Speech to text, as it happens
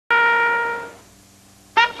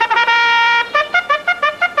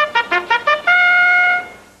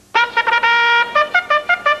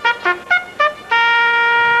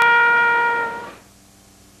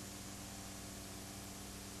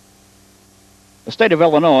The state of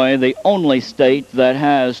Illinois, the only state that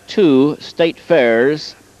has 2 state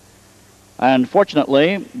fairs. And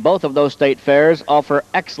fortunately, both of those state fairs offer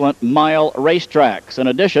excellent mile racetracks. In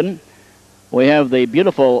addition, we have the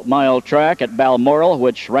beautiful mile track at Balmoral,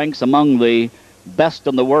 which ranks among the best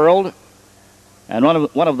in the world, and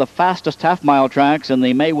one of the fastest half-mile tracks in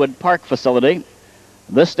the Maywood Park facility.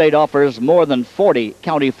 This state offers more than 40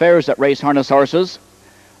 county fairs that race harness horses,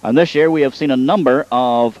 and this year we have seen a number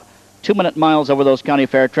of 2-minute miles over those county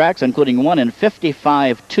fair tracks, including one in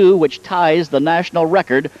 55.2, which ties the national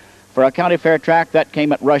record for a county fair track that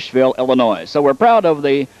came at Rushville, Illinois. So we're proud of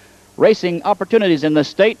the racing opportunities in this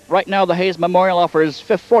state. Right now, the Hayes Memorial offers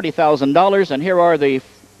 $40,000, and here are the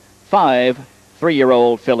 5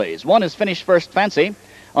 3-year-old fillies. One is Finished First Fancy,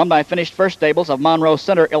 owned by Finished First Stables of Monroe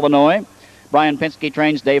Center, Illinois. Brian Penske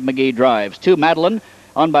trains, Dave McGee drives. 2, Madeline,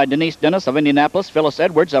 owned by Denise Dennis of Indianapolis, Phyllis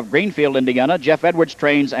Edwards of Greenfield, Indiana. Jeff Edwards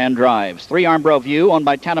trains and drives. 3, ARMBRO View, owned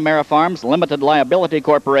by Tanamera Farms Limited Liability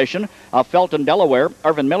Corporation of Felton, Delaware.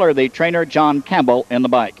 Irvin Miller, the trainer, John Campbell in the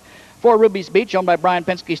bike. 4, Ruby's Beach, owned by Brian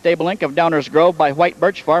Penske Stable Inc. of Downers Grove by White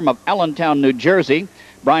Birch Farm of Allentown, New Jersey.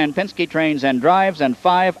 Brian Penske trains and drives. And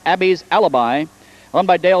 5, Abby's Alibi, owned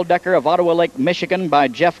by Dale Decker of Ottawa Lake, Michigan, by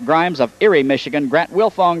Jeff Grimes of Erie, Michigan. Grant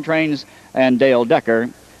Wilfong trains, and Dale Decker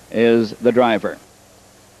is the driver.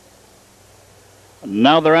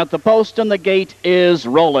 Now they're at the post, and the gate is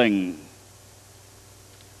rolling.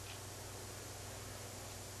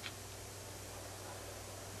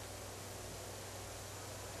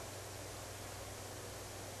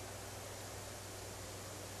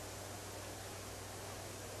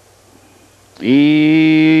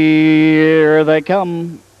 Here they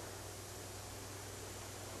come.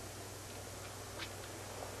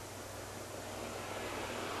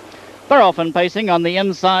 They're often pacing on the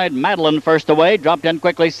inside. Madeline first away, dropped in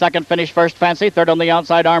quickly. Second, Finished First Fancy. Third on the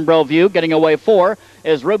outside, ARMBRO View. Getting away 4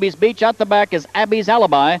 is Ruby's Beach. At the back is Abby's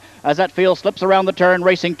Alibi as that field slips around the turn,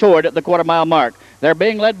 racing toward the quarter-mile mark. They're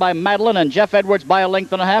being led by Madeline and Jeff Edwards by a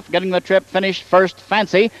length and a half, getting the trip. Finished First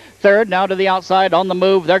Fancy. Third, now to the outside on the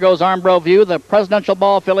move. There goes ARMBRO View, the Presidential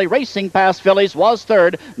Ball filly, racing past fillies, was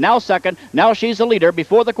third, now second. Now she's a leader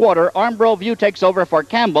before the quarter. ARMBRO View takes over for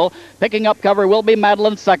Campbell. Picking up cover will be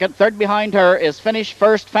Madeline second. Third behind her is Finished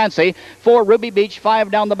First Fancy. 4, Ruby Beach.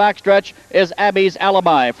 5 down the backstretch is Abby's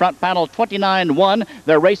Alibi. Front panel 29-1.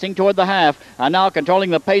 They're racing toward the half. And now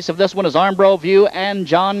controlling the pace of this one is ARMBRO View and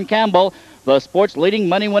John Campbell, the sports leading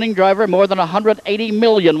money-winning driver. More than $180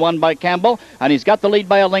 million won by Campbell, and he's got the lead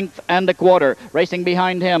by a length and a quarter. Racing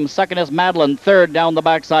behind him, second is Madeline. Third down the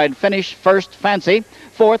backside, Finished First Fancy.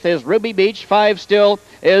 Fourth is Ruby Beach. 5 still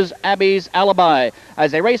is Abby's Alibi.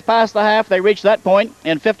 As they race past the half, they reach that point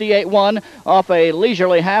in 58-1 off a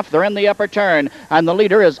leisurely half. They're in the upper turn, and the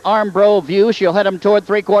leader is ARMBRO View. She'll head him toward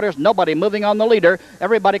 3/4. Nobody moving on the leader.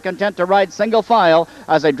 Everybody content to ride single file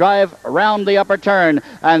as they drive around the upper turn.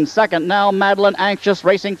 And second now, Madeline anxious,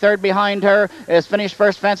 racing third behind her is Finished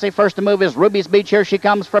First Fancy. First to move is Ruby's Beach. Here she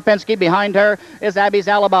comes for Penske. Behind her is Abby's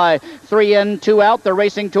Alibi. 3 in, 2 out. They're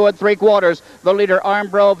racing toward 3/4. The leader,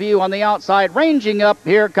 ARMBRO View, on the outside, ranging up.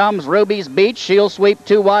 Here comes Ruby's Beach. She'll sweep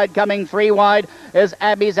 2 wide. Coming 3 wide is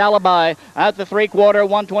Abby's Alibi. At the 3/4,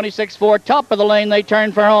 126.4. Top of the lane, they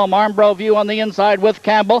turn for home. ARMBRO View on the inside with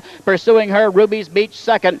Campbell. Pursuing her, Ruby's Beach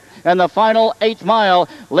second. And the final 8th mile,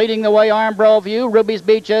 leading the way, ARMBRO View. Ruby's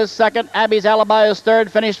Beach is second. Abby's Alibi is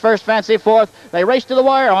third. Finished First Fancy fourth. They race to the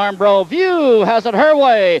wire. ARMBRO View has it her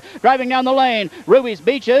way. Driving down the lane, Ruby's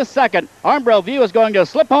Beach is second. ARMBRO View is going to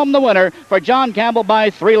slip home the winner for John Campbell by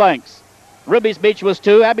 3 lengths. Ruby's Beach was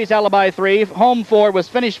 2. Abby's Alibi 3. Home 4 was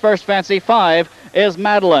Finished First Fancy. 5 is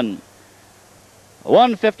Madeline.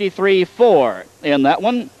 153.4 in that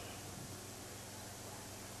one.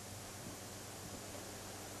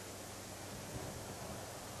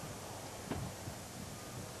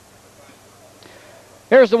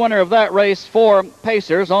 Here's the winner of that race, 4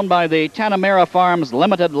 Pacers, owned by the Tanamera Farms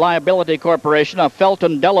Limited Liability Corporation of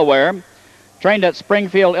Felton, Delaware. Trained at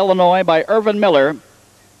Springfield, Illinois by Irvin Miller.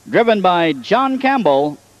 Driven by John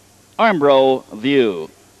Campbell, ARMBRO View.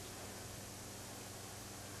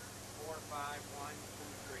 4, 5, 1,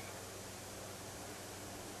 2,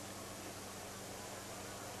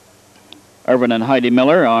 3. Irvin and Heidi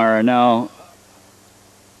Miller are now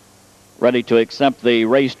ready to accept the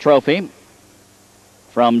race trophy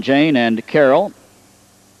from Jane and Carol.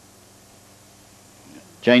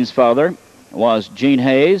 Jane's father was Gene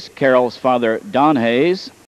Hayes, Carol's father Don Hayes.